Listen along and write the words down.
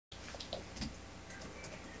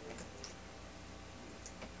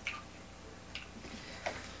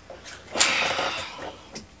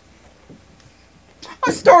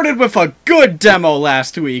started with a good demo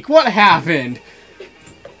last week. What happened?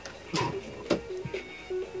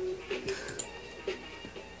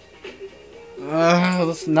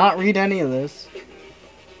 Let's not read any of this.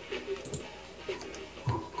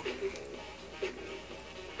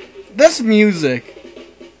 This music.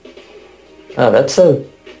 That's a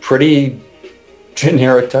pretty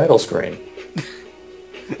generic title screen.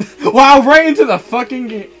 Wow, right into the fucking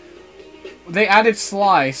game. They added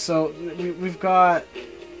Sly, so we've got...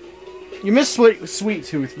 You missed Sweet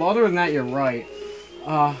Tooth, but other than that, you're right.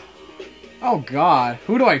 Oh god,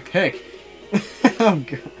 who do I pick? Oh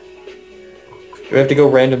god. Do we have to go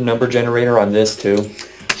random number generator on this too?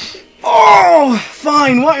 Oh,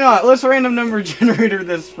 fine, why not? Let's random number generator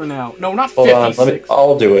this for now. No, not 56. Hold on,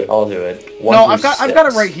 I'll do it. I'll do it. No, I've got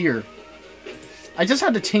it right here. I just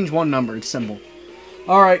had to change one number, it's symbol.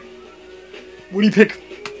 Alright. What do you pick?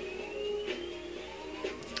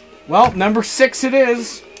 Well, number 6 it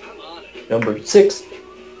is. Number 6.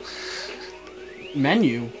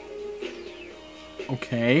 Menu.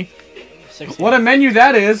 Okay. What a menu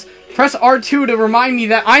that is. Press R2 to remind me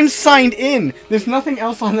that I'm signed in. There's nothing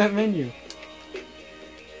else on that menu.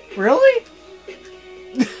 Really?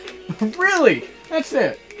 Really? That's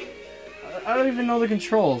it. I don't even know the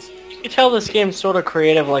controls. You can tell this game's sort of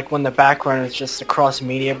creative, like when the background is just a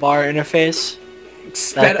cross-media bar interface.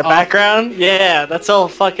 Like the background? Yeah, that's all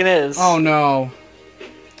it fucking is. Oh no.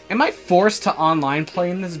 Am I forced to online play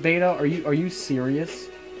in this beta? Are you serious?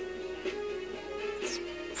 It's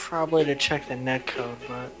probably to check the netcode,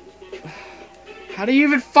 but... How do you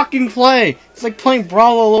even fucking play? It's like playing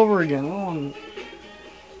Brawl all over again.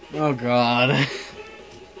 Oh god.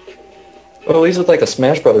 Well, at least with like a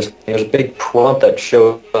Smash Brothers, there's a big prompt that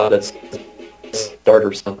shows that's start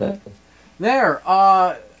or something. There,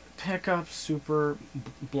 pick up super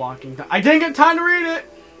blocking. I didn't get time to read it!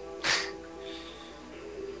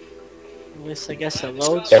 At least I guess it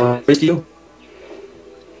loads. With you?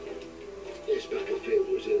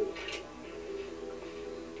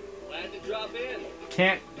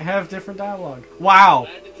 Can't have different dialogue. Wow!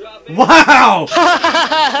 Wow!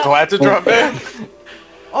 Glad to drop in.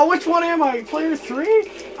 Oh, which one am I? Player 3?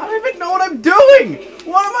 I don't even know what I'm doing!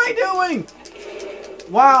 What am I doing?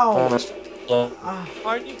 Wow.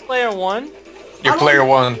 Aren't you player 1? You're player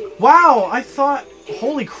 1. Wow, I thought...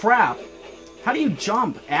 Holy crap. How do you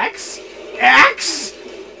jump? X? X?!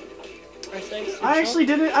 I actually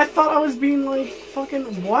didn't... I thought I was being like,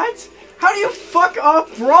 fucking... What? How do you fuck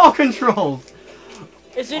up brawl controls?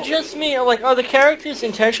 Is it just me, or like, are the characters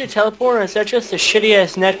intentionally teleporting, or is that just a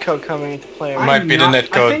shitty-ass netcode coming into play? It might be the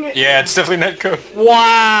netcode. Yeah, it's definitely netcode.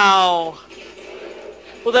 Wow!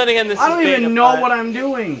 Well then again, I don't even know what I'm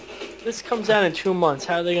doing. This comes out in 2 months.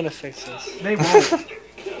 How are they gonna fix this? They won't.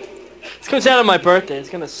 This comes out on my birthday. It's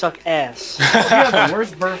gonna suck ass. You have the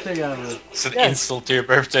worst birthday ever. It's an insult to your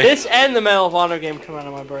birthday. This and the Medal of Honor game come out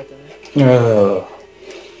on my birthday.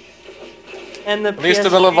 And the At least the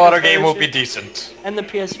Medal of Honor game will be decent. And the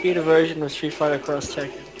PS Vita version of Street Fighter Cross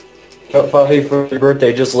Tekken. Hey, for your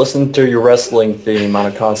birthday, just listen to your wrestling theme on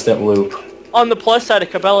a constant loop. On the plus side, a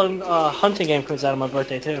Cabela hunting game comes out on my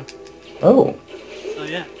birthday too. Oh. So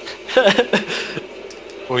yeah.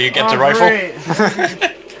 Will you get the rifle?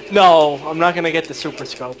 No, I'm not gonna get the Super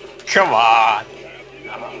Scope. Come on.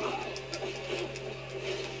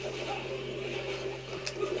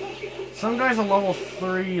 Some guy's a level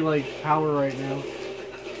 3, like, power right now.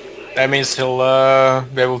 That means he'll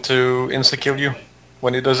be able to insta-kill you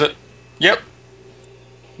when he does it. Yep.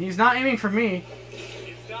 He's not aiming for me.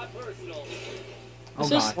 Is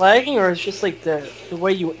this lagging, or is it just like the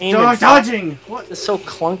way you aim? Dodging! What? It's so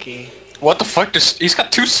clunky. What the fuck? He's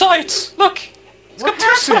got 2 sights! Look! He's got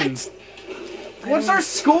 2 sights! What's our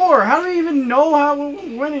score? How do we even know how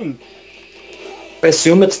we're winning? I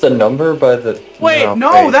assume it's the number by the... Wait,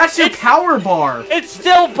 no, that's your power bar. It's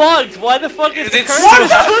still bugged. Why the fuck is it still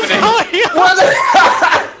happening? What the...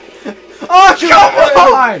 Oh,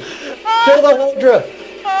 come on! Kill the Hydra!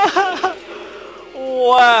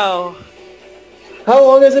 Wow. How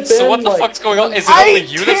long has it been? So what the fuck's going on? Is it only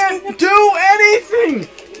you I can't do anything!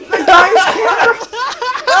 The guy's here!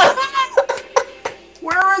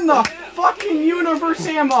 Where in the fucking universe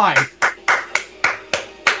am I?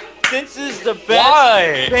 This is the best.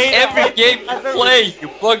 Why? Every game you play, you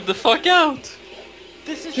bug the fuck out.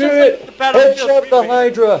 This is just like the Battlefield Headshot the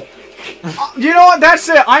Hydra! You know what? That's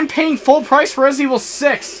it. I'm paying full price for Resident Evil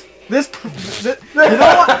 6. You know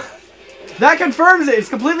what? That confirms it. It's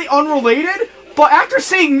completely unrelated, but after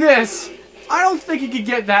seeing this, I don't think it could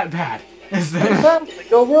get that bad. What did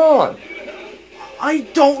go wrong? I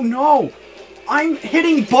don't know. I'm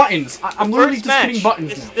hitting buttons. I'm literally First just match, hitting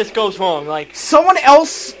buttons now. this goes wrong. Like Someone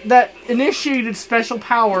else that initiated special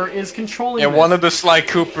power is controlling Yeah, this. one of the Sly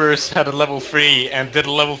Coopers had a level 3 and did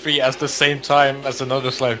a level 3 at the same time as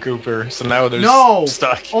another Sly Cooper, so now they're No!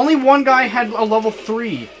 stuck. Only one guy had a level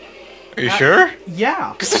 3. Are you sure?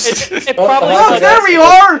 Yeah. it probably. Look, there we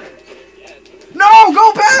are! No,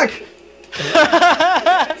 go back!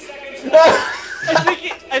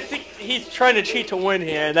 I think he's trying to cheat to win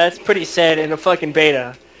here, and that's pretty sad in a fucking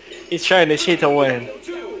beta. He's trying to cheat to win.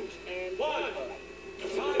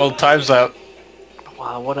 Well, time's out.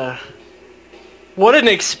 Wow, what an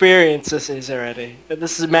experience this is already.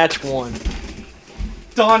 This is match 1.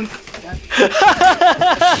 Done.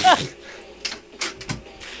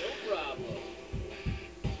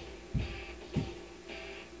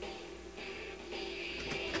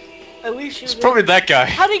 At least you. It's probably that guy.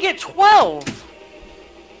 How do you get 12?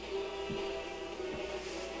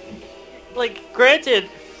 Like, granted,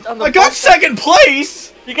 on the I got second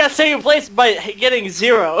place! you got second place by getting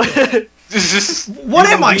 0. What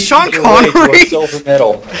am I, Sean Either way, you Connery? are silver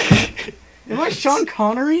medal. Am I Sean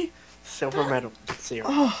Connery? Silver medal, 0.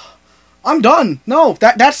 Oh, I'm done. No,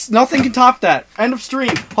 that's nothing can top that. End of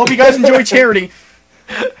stream. Hope you guys enjoy charity.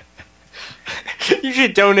 You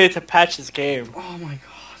should donate to patch this game. Oh my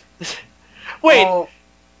god. Wait, Oh,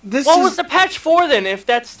 this what is, was the patch for then, if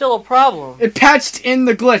that's still a problem? It patched in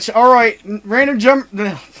the glitch. Alright, random jump.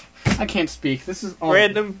 I can't speak. This is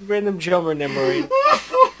Random jumper memory.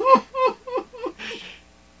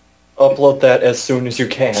 Upload that as soon as you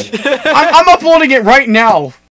can. I'm uploading it right now.